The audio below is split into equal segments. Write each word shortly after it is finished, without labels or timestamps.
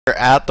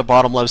At the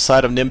bottom left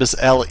side of Nimbus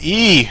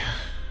LE,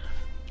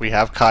 we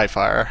have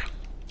KifirE.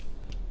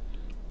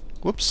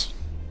 Whoops.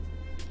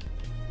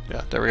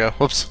 Yeah, there we go.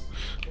 Whoops.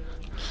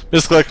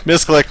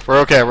 Misclick. We're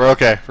okay.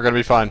 We're gonna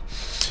be fine.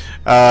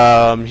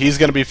 He's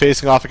gonna be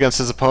facing off against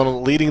his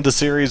opponent, leading the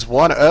series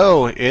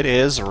 1-0. It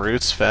is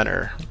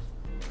ROOTFenner.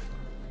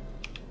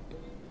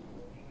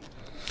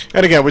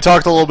 And again, we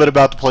talked a little bit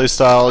about the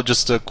playstyle,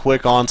 just a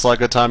quick onslaught,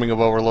 good timing of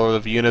overload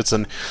of units,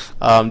 and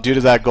due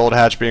to that gold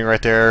hatch being right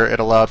there,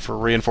 it allowed for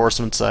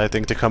reinforcements, I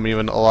think, to come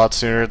even a lot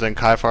sooner than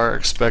KifirE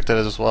expected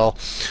as well.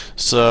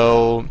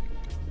 So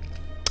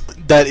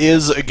that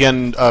is,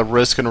 again, a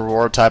risk and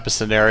reward type of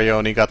scenario,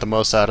 and he got the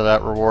most out of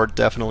that reward,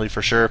 definitely,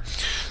 for sure.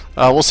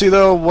 We'll see,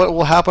 though, what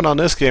will happen on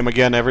this game.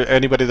 Again,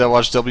 anybody that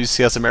watched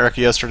WCS America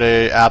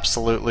yesterday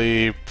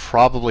absolutely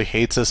probably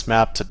hates this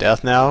map to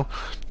death now,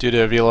 due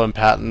to Avila and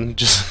Patton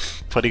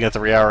just putting a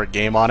 3-hour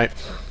game on it.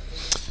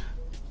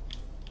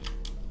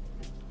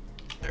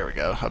 There we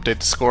go. Update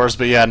the scores.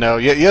 But yeah, no.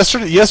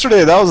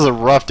 Yesterday that was a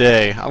rough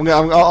day.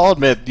 I'll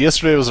admit,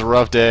 yesterday was a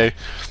rough day.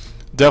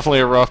 Definitely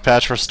a rough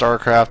patch for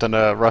StarCraft and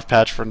a rough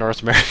patch for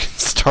North American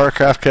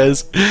StarCraft,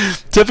 because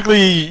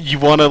typically you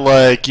want to,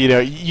 like,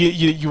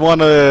 you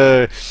want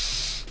to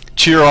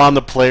cheer on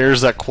the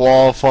players that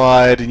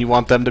qualified, and you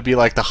want them to be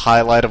like the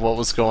highlight of what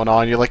was going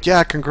on. You're like,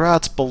 yeah,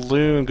 congrats,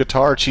 Balloon,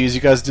 Guitar Cheese,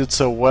 you guys did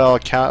so well.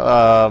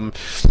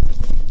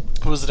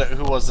 Who was it?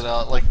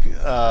 Like,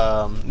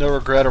 No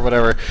Regret or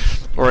whatever,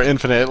 or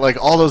Infinite. Like,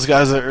 all those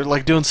guys are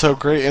like doing so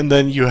great, and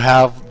then you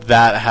have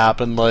that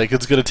happen. Like,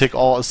 it's gonna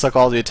suck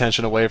all the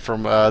attention away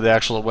from the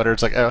actual winner.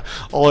 It's like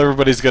all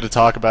everybody's gonna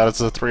talk about.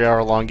 It's a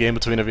 3-hour long game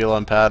between Avila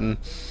and Patton.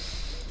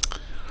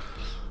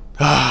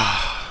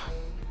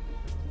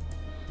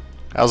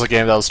 That was a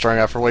game that was strung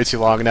out for way too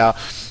long. Now,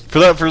 for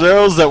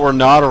those that were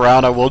not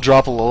around, I will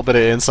drop a little bit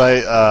of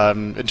insight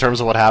in terms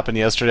of what happened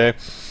yesterday.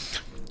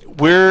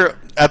 We're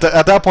at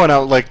that point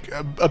out, like,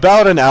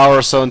 about an hour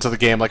or so into the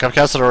game. Like, I've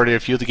casted already a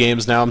few of the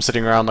games. Now I'm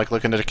sitting around, like,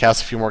 looking to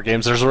cast a few more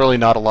games. There's really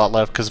not a lot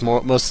left because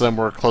most of them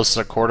were close to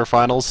the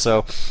quarterfinals.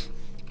 So,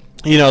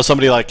 you know,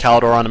 somebody like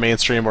Caldor on the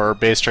mainstream or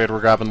Base Trade were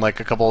grabbing like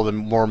a couple of the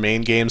more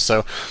main games.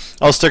 So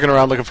I was sticking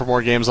around looking for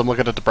more games. I'm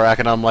looking at the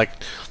bracket, and I'm like,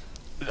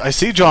 I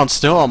see Jon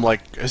Snow. I'm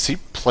like, is he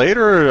played,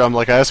 or I'm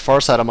like, I asked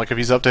Farside. I'm like, if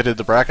he's updated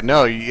the bracket.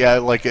 No, yeah,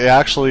 like, it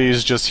actually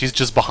is just, he's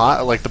just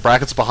behind. Like, the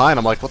bracket's behind.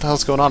 I'm like, what the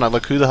hell's going on? I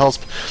look, who the hell's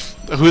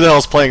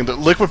playing? The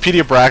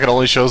Liquipedia bracket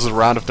only shows a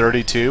round of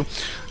 32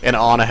 and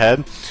on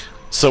ahead.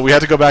 So we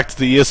had to go back to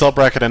the ESL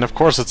bracket, and of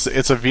course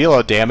it's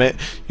Avila. Damn it,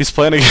 he's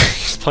playing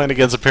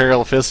against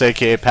Imperial Fist,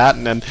 aka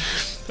Patton, and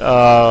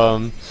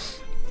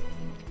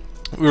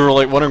we were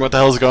like wondering what the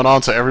hell is going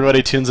on. So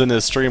everybody tunes into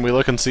the stream. We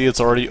look and see it's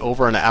already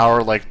over an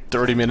hour, like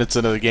 30 minutes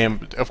into the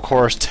game. Of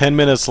course, 10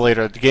 minutes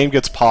later, the game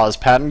gets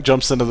paused. Patton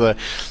jumps into the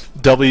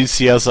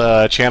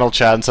WCS channel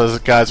chat and says,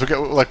 "Guys,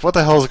 like, what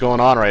the hell is going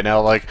on right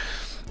now? Like,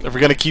 if we're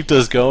gonna keep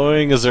this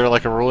going, is there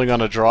like a ruling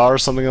on a draw or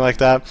something like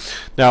that?"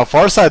 Now,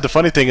 Farside, the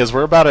funny thing is,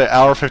 we're about an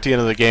hour 50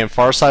 into the game.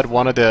 Farside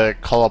wanted to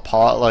call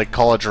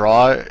a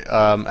draw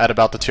at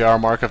about the 2-hour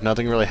mark if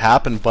nothing really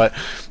happened, but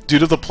due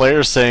to the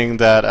players saying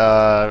that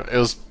it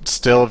was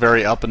still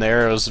very up in the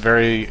air, it was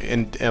very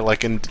it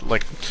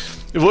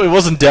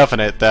wasn't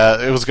definite that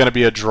it was gonna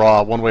be a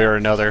draw one way or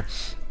another.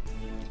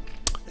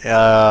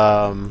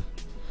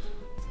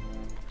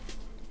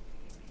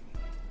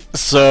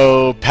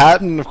 So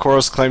Patton, of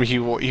course, claimed he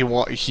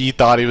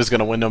thought he was going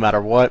to win no matter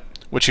what,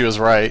 which he was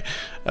right.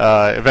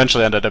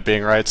 Eventually ended up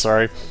being right,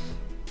 sorry.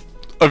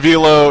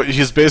 Avila,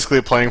 he's basically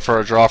playing for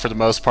a draw for the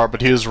most part,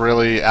 but he was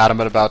really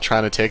adamant about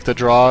trying to take the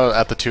draw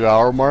at the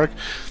 2-hour mark.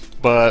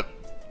 But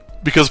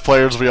because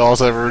players, we all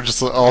were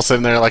just all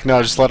sitting there like,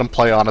 no, just let him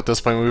play on at this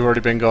point. We've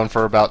already been going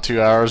for about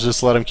 2 hours,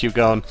 just let him keep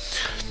going.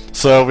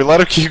 So we let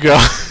him keep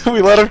going.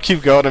 We let him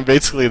keep going, and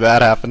basically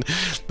that happened.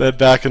 That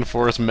back and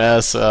forth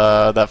mess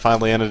that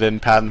finally ended in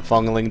Patton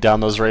funneling down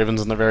those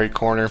Ravens in the very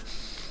corner.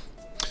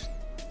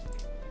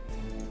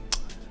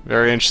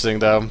 Very interesting,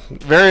 though.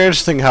 Very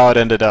interesting how it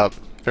ended up.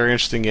 Very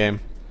interesting game.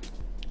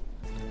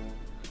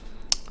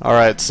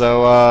 Alright,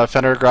 so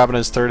Fenner grabbing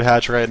his 3rd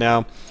hatch right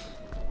now.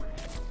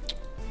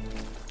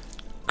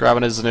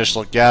 Grabbing his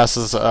initial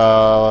gases.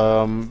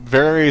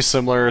 Very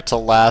similar to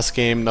last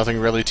game, nothing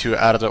really too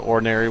out of the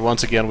ordinary.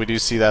 Once again, we do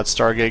see that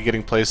Stargate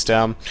getting placed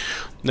down.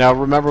 Now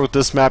remember, with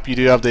this map you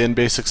do have the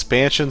in-base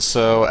expansion,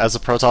 so as a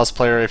Protoss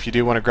player, if you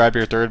do want to grab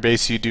your 3rd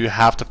base, you do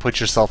have to put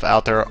yourself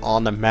out there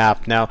on the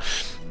map. Now,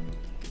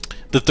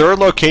 the 3rd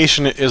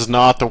location is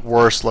not the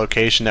worst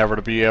location ever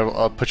to be able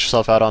to put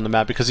yourself out on the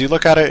map, because you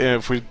look at it, and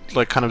if we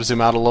like kind of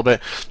zoom out a little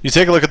bit, you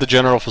take a look at the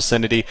general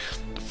vicinity.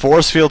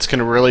 Force fields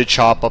can really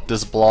chop up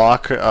this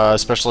block,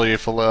 especially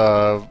if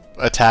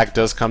attack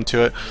does come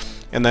to it.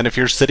 And then if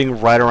you're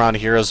sitting right around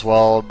here as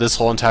well, this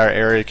whole entire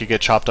area could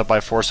get chopped up by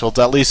force fields.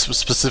 At least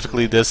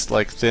specifically this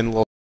like thin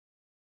little,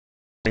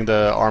 bring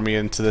the army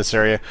into this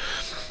area.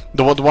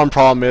 The one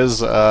problem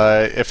is,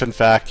 if in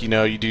fact, you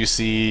know, you do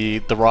see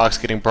the rocks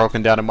getting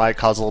broken down, it might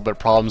cause a little bit of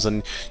problems,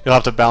 and you'll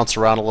have to bounce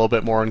around a little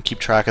bit more and keep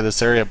track of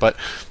this area. But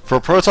for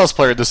a Protoss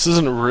player, this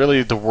isn't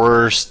really the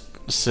worst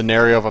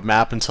scenario of a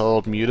map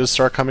until mutas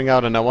start coming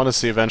out, and I want to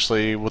see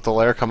eventually, with the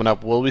lair coming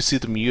up, will we see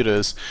the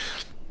mutas?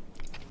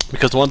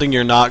 Because one thing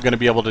you're not going to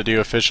be able to do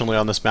efficiently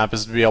on this map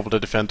is to be able to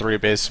defend 3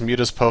 base.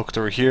 Mutas poke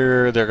through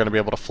here, they're going to be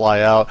able to fly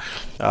out.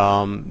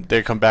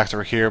 They come back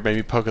through here,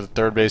 maybe poke at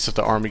the 3rd base if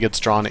the army gets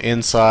drawn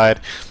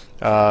inside.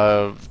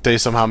 They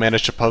somehow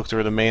manage to poke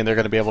through the main, they're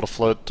going to be able to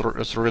float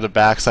through the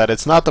backside.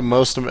 It's not the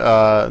most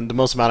amount of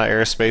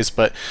airspace,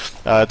 but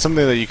it's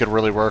something that you could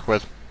really work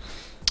with.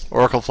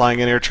 Oracle flying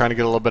in here, trying to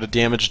get a little bit of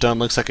damage done.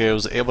 Looks like it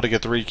was able to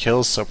get 3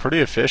 kills, so pretty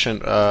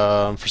efficient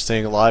for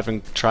staying alive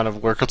and trying to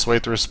work its way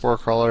through spore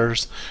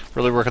crawlers.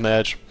 Really working the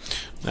edge.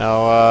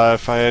 Now,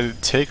 if I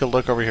take a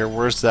look over here,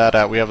 where's that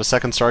at? We have a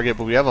 2nd Stargate,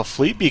 but we have a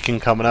fleet beacon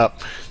coming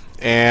up.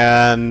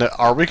 And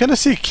are we going to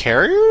see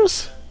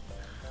carriers?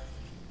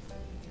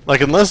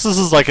 Like, unless this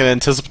is like an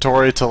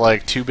anticipatory to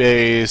like 2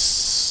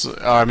 base,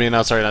 I mean,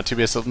 no, sorry, not 2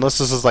 base, unless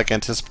this is like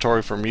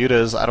anticipatory for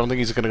mutas, I don't think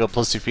he's going to go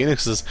 +2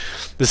 phoenixes.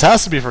 This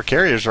has to be for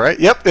carriers, right?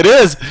 Yep, it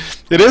is!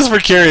 It is for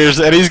carriers,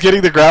 and he's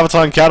getting the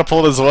graviton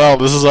catapult as well.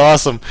 This is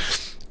awesome.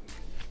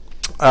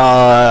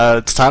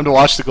 It's time to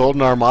watch the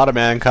Golden Armada,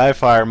 man.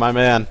 KifirE, my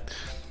man.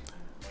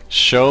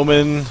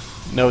 Showman,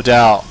 no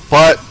doubt.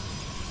 But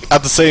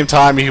at the same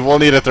time, he will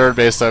need a 3rd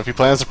base, though. If he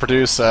plans to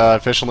produce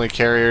efficiently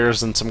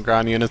carriers and some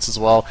ground units as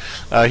well,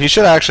 he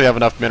should actually have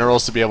enough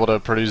minerals to be able to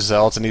produce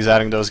zealots, and he's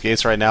adding those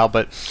gates right now.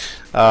 But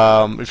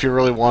if he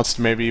really wants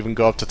to maybe even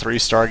go up to 3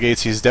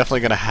 Stargates, he's definitely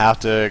going to have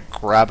to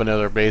grab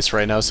another base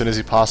right now as soon as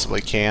he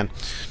possibly can.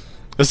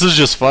 This is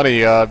just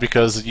funny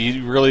because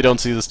you really don't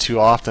see this too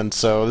often,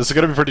 so this is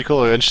going to be pretty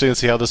cool. Interesting to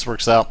see how this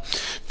works out.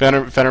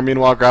 Fenner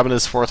meanwhile grabbing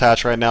his 4th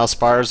hatch right now.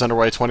 Spires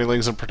underway, 20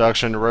 lings in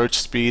production, roach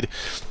speed.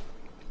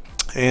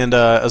 And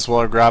as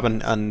well,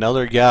 grabbing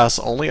another gas,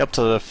 only up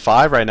to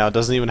 5 right now.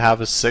 Doesn't even have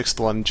his 6th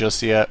one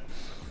just yet.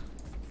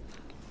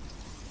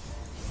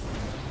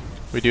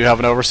 We do have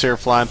an Overseer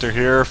flying through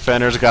here.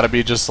 Fenner's got to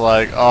be just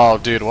like, oh,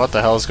 dude, what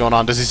the hell is going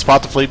on? Does he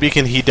spot the fleet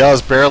beacon? He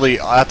does, barely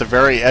at the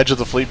very edge of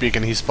the fleet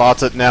beacon. He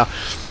spots it now.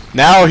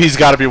 Now he's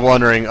got to be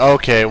wondering,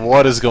 okay,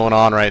 what is going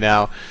on right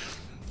now?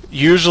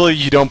 Usually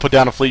you don't put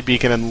down a fleet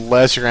beacon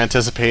unless you're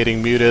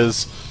anticipating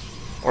mutas,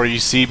 or you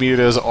see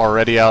mutas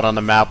already out on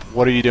the map.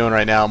 What are you doing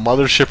right now?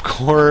 Mothership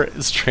core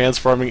is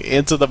transforming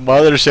into the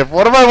mothership.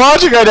 What am I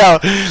watching right now?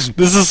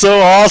 This is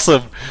so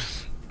awesome.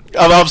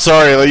 I'm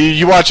sorry. Like,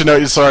 you watch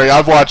sorry,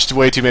 I've watched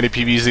way too many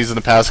PVZs in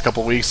the past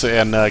couple weeks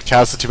and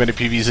casted too many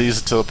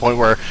PVZs to the point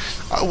where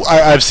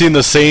I've seen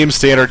the same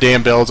standard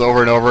damn builds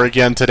over and over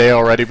again today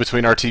already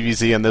between our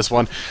TVZ and this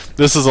one.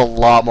 This is a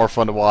lot more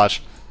fun to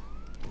watch.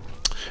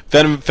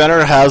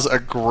 Fenner has a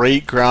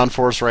great ground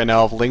force right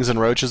now of lings and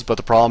roaches, but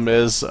the problem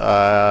is,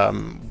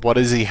 what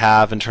does he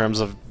have in terms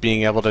of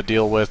being able to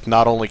deal with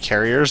not only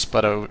carriers,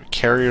 but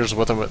carriers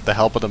with the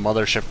help of the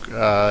mothership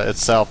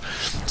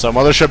itself. So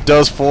mothership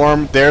does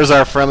form. There's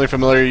our friendly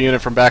familiar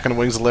unit from back in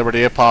Wings of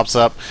Liberty. It pops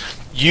up.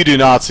 You do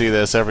not see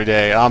this every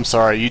day. I'm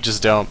sorry, you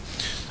just don't.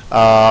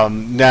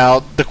 Now,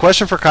 the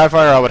question for KifirE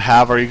I would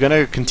have, are you going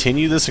to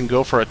continue this and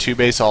go for a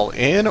 2-base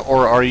all-in,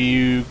 or are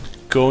you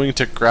going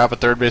to grab a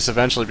 3rd base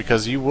eventually?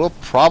 Because you will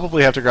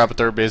probably have to grab a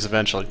 3rd base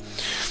eventually.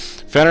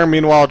 Fenner,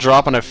 meanwhile,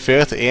 dropping a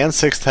 5th and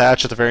 6th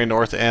hatch at the very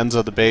north ends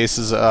of the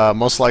bases.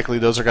 Most likely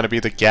those are going to be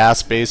the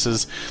gas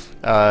bases.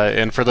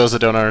 And for those that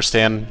don't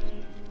understand,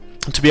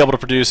 to be able to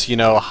produce, you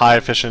know, high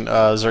efficient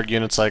Zerg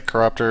units like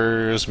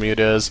Corruptors,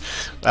 Mutas,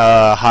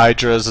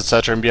 Hydras,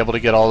 etc., and be able to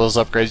get all those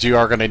upgrades, you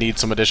are going to need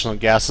some additional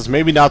gases.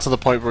 Maybe not to the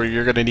point where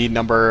you're going to need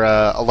number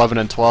 11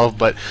 and 12,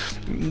 but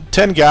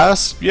 10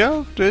 gas,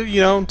 yeah, you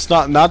know, it's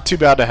not too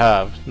bad to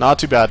have. Not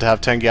too bad to have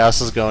 10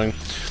 gases going.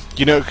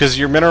 You know, because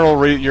your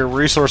your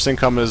resource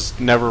income is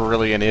never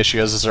really an issue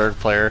as a Zerg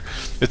player.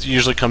 It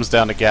usually comes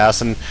down to gas,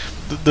 and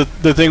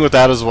the thing with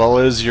that as well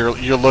is you're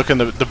looking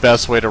the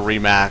best way to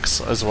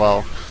remax as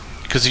well.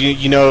 Because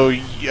you know,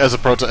 as a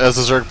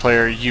Zerg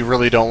player, you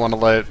really don't want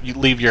to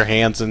leave your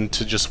hands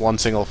into just one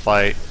single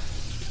fight.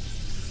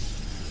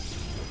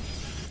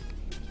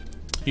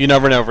 You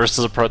never know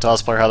versus a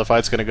Protoss player how the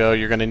fight's going to go.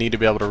 You're going to need to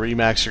be able to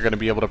remax. You're going to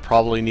be able to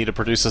probably need to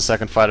produce a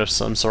 2nd fight of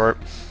some sort.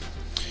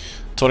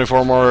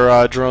 24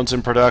 more drones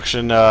in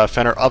production.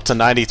 Fenner up to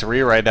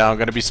 93 right now. I'm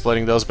going to be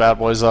splitting those bad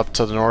boys up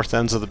to the north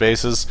ends of the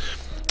bases.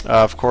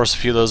 Of course, a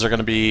few of those are going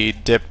to be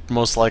dipped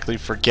most likely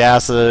for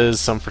gases,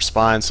 some for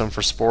spines, some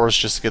for spores,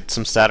 just to get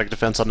some static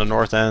defense on the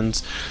north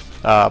ends,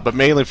 but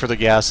mainly for the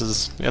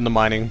gases and the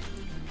mining.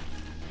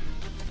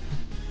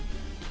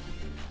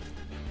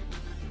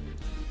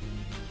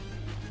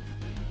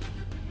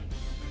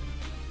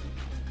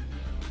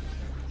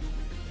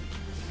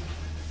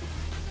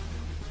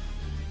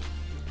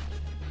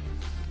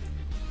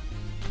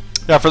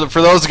 Yeah, for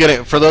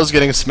those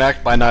getting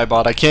smacked by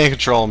Nightbot, I can't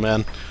control him,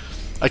 man.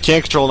 I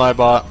can't control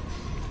Nightbot.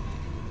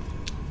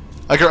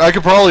 I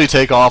could probably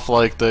take off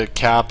like the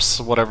caps,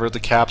 whatever, the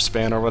cap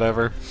span or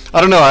whatever.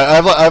 I don't know.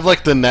 I've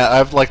like the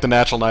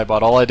natural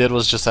Nightbot. All I did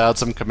was just add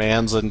some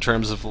commands in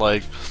terms of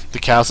like the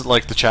caps,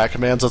 like the chat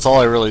commands. That's all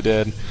I really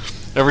did.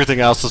 Everything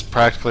else is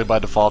practically by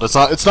default.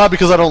 It's not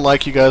because I don't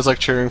like you guys like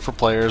cheering for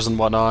players and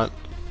whatnot.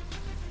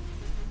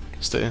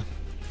 Stay.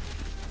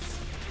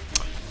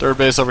 Third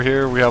base over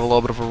here, we have a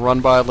little bit of a run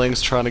by.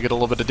 Link's trying to get a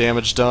little bit of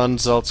damage done.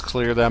 Zelt's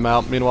clear them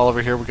out. Meanwhile,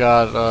 over here we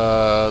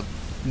got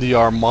the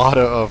Armada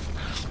of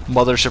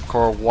Mothership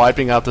Core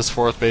wiping out this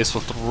fourth base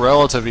with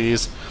relative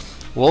ease.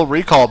 We'll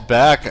recall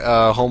back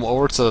home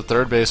over to the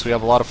third base. We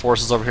have a lot of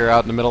forces over here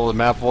out in the middle of the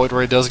map. Void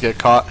Ray does get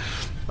caught.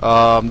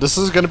 This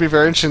is going to be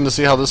very interesting to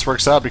see how this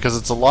works out because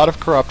it's a lot of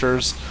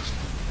Corruptors.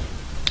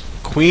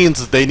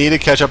 Queens, they need to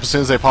catch up as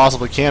soon as they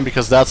possibly can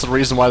because that's the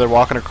reason why they're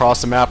walking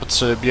across the map. It's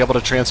to be able to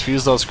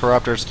transfuse those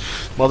Corruptors.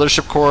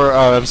 Mothership Core,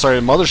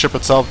 Mothership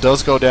itself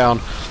does go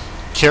down.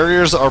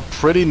 Carriers are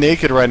pretty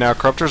naked right now.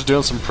 Corruptor's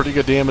doing some pretty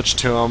good damage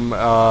to them.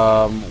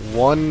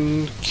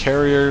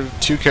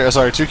 Two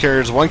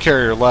carriers, one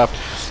carrier left.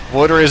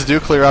 Void Rays do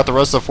clear out the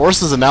rest of the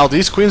forces, and now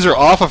these queens are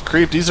off of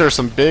creep. These are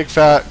some big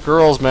fat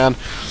girls, man.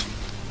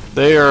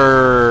 They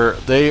are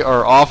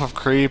off of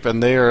creep,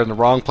 and they are in the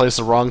wrong place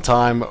at the wrong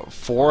time.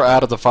 4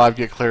 out of the 5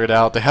 get cleared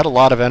out. They had a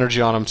lot of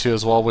energy on them too,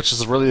 as well, which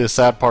is really the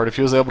sad part. If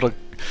he was able to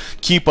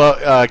keep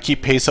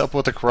pace up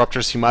with the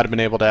Corruptors, he might have been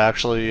able to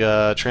actually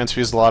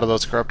transfuse a lot of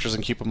those Corruptors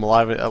and keep them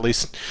alive at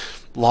least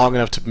long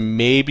enough to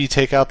maybe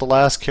take out the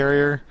last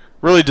carrier.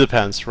 Really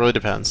depends. Really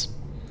depends.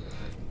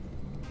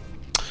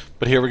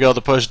 But here we go.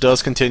 The push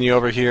does continue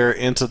over here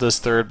into this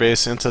third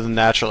base, into the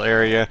natural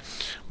area.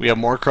 We have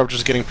more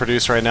Corruptors getting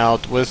produced right now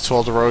with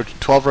 12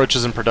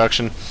 roaches in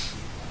production.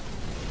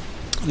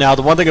 Now,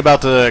 the one thing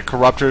about the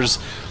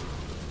Corruptors,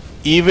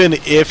 even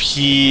if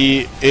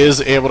he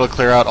is able to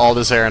clear out all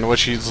this area,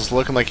 which he's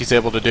looking like he's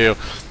able to do,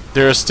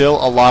 there is still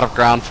a lot of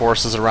ground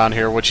forces around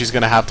here, which he's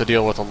going to have to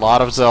deal with. A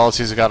lot of Zealots.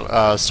 He's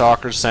got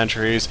Stalkers,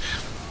 Sentries,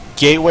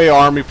 Gateway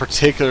Army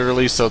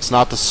particularly, so it's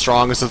not the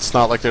strongest. It's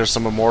not like there's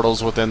some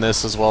Immortals within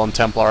this as well, and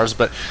Templars,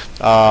 but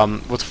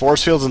with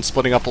force fields and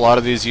splitting up a lot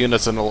of these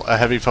units and a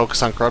heavy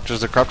focus on Corruptors,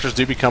 the Corruptors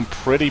do become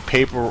pretty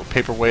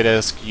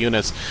paperweight-esque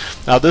units.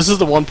 Now, this is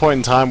the one point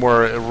in time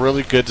where a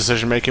really good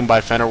decision-making by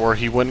Fenner, where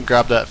he wouldn't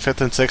grab that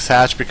 5th and 6th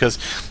hatch, because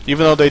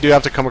even though they do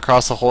have to come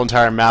across the whole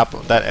entire map,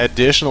 that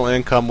additional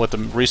income with the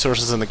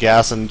resources and the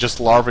gas and just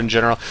larva in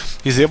general,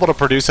 he's able to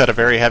produce at a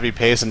very heavy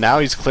pace, and now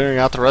he's clearing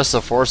out the rest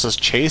of the forces,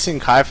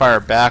 chasing KifirE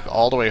back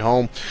all the way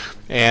home,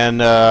 and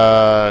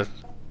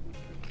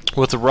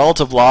with the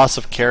relative loss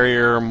of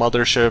carrier,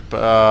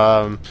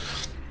 mothership,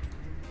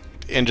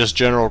 and just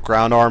general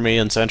ground army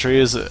and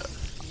sentries,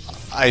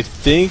 I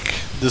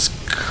think this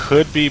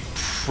could be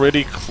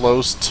pretty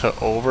close to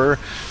over.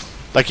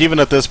 Like, even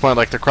at this point,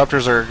 like, the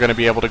Corruptors are going to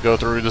be able to go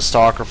through the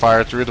Stalker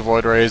Fire, through the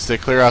Void Rays, they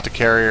clear out the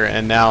carrier,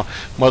 and now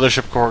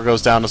Mothership Core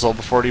goes down as well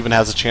before it even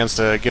has a chance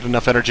to get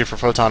enough energy for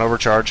Photon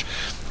Overcharge.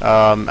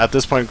 At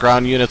this point,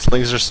 ground units,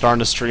 Lings are starting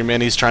to stream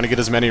in. He's trying to get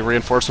as many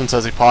reinforcements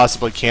as he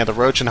possibly can. The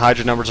Roach and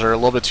Hydra numbers are a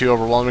little bit too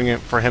overwhelming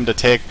for him to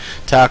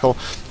tackle.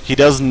 He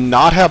does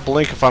not have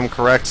Blink, if I'm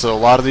correct, so a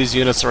lot of these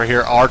units right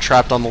here are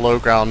trapped on the low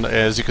ground.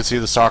 As you can see,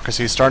 the Stalkers,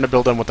 he's starting to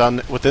build them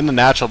within the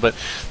natural, but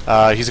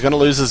he's going to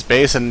lose his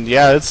base, and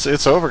yeah,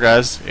 it's over,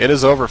 guys. It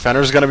is over.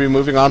 Fenner's going to be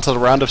moving on to the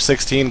round of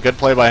 16. Good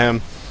play by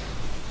him.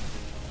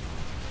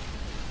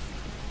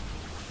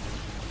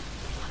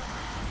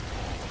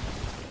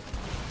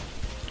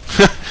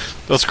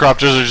 Those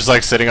Corruptors are just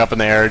like sitting up in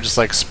the air, just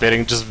like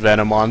spitting just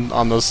venom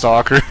on those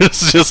Stalkers.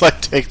 Just like,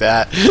 take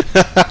that.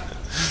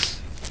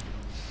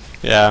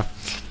 Yeah,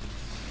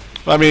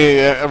 I mean,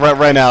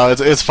 right now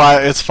it's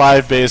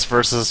five base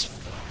versus,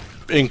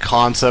 in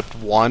concept,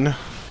 1.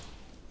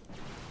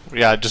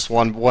 Yeah, just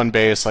one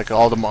base. Like,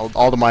 all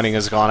the mining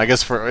is gone. I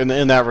guess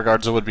in that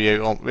regards it would be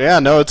yeah,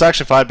 no, it's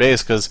actually 5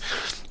 base, because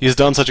he's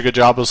done such a good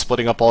job of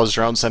splitting up all his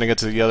drones, sending it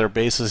to the other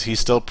bases. He's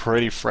still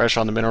pretty fresh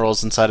on the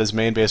minerals inside his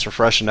main base, are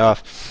fresh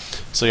enough.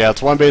 So yeah,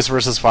 it's 1 base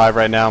versus 5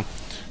 right now.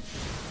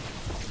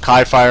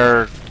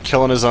 KifirE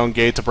killing his own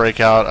gate to break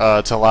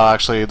out, to allow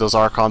actually those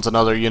Archons and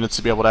other units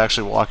to be able to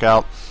actually walk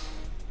out.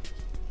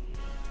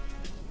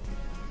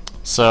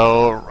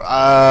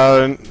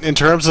 So in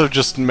terms of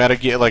just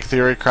metagame, like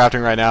theory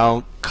crafting right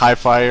now,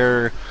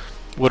 KifirE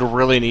would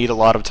really need a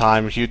lot of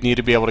time. He'd need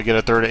to be able to get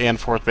a 3rd and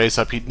 4th base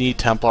up. He'd need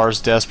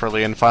Templars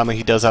desperately, and finally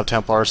he does have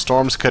Templars.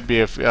 Storms could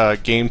be a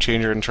game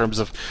changer in terms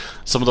of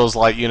some of those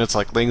light units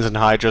like Lings and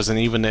Hydras, and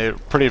even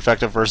pretty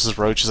effective versus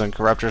Roaches and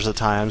Corruptors at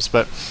times.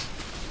 But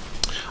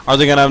are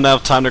they going to have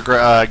enough time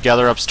to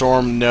gather up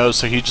Storm? No,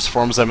 so he just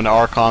forms them into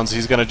Archons.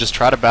 He's going to just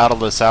try to battle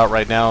this out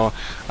right now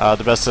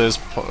the best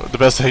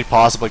that he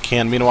possibly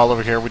can. Meanwhile,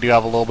 over here we do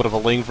have a little bit of a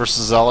Ling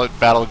versus Zealot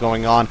battle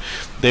going on.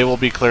 They will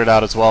be cleared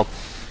out as well.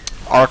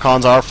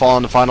 Archons are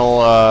falling. The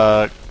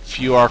final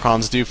few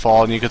Archons do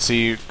fall, and you can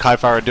see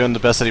KifirE doing the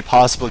best that he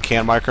possibly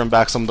can, microing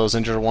back some of those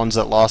injured ones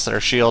that lost their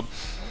shield.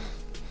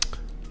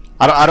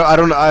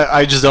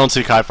 I just don't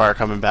see KifirE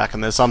coming back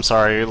in this. I'm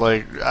sorry.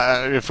 Like,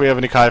 if we have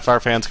any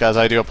KifirE fans, guys,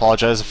 I do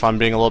apologize if I'm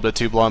being a little bit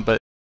too blunt, but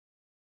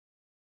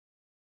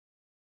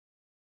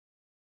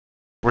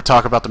we're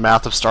talking about the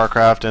math of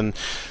StarCraft, and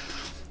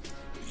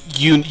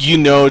you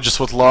know,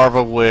 just with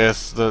Larva,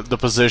 with the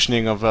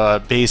positioning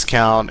of base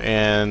count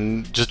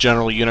and just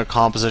general unit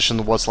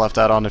composition, what's left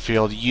out on the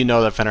field, you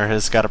know that Fenner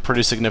has got a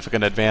pretty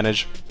significant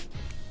advantage.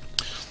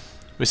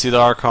 We see the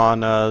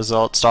Archon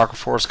Zealot Stalker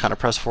Force kind of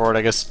press forward.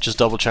 I guess just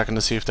double checking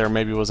to see if there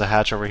maybe was a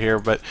hatch over here,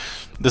 but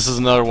this is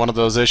another one of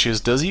those issues.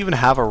 Does he even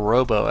have a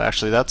robo?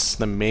 Actually, that's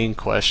the main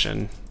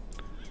question.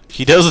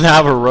 He doesn't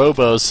have a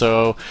robo,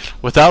 so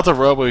without the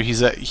robo,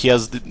 he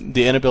has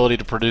the inability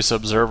to produce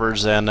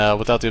observers, and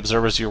without the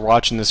observers, you're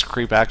watching this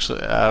creep actually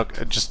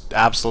just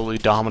absolutely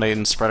dominate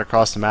and spread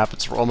across the map.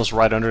 It's almost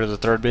right under the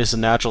third base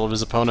and natural of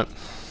his opponent.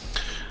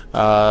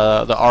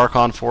 The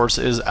Archon force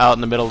is out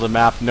in the middle of the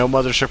map. No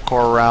mothership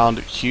core around.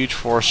 Huge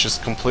force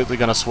just completely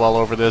going to swell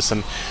over this,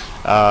 and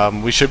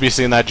we should be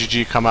seeing that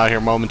GG come out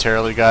here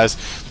momentarily, guys.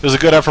 It was a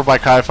good effort by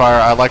KifirE.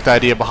 I like the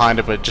idea behind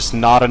it, but just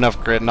not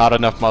enough grit, not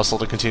enough muscle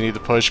to continue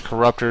the push.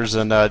 Corruptors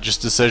and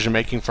just decision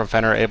making from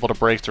Fenner able to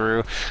break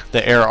through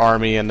the air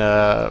army and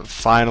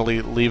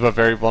finally leave a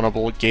very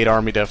vulnerable gate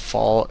army to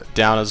fall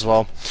down as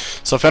well.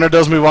 So Fenner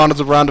does move on to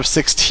the round of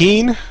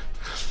 16,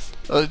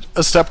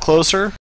 a step closer.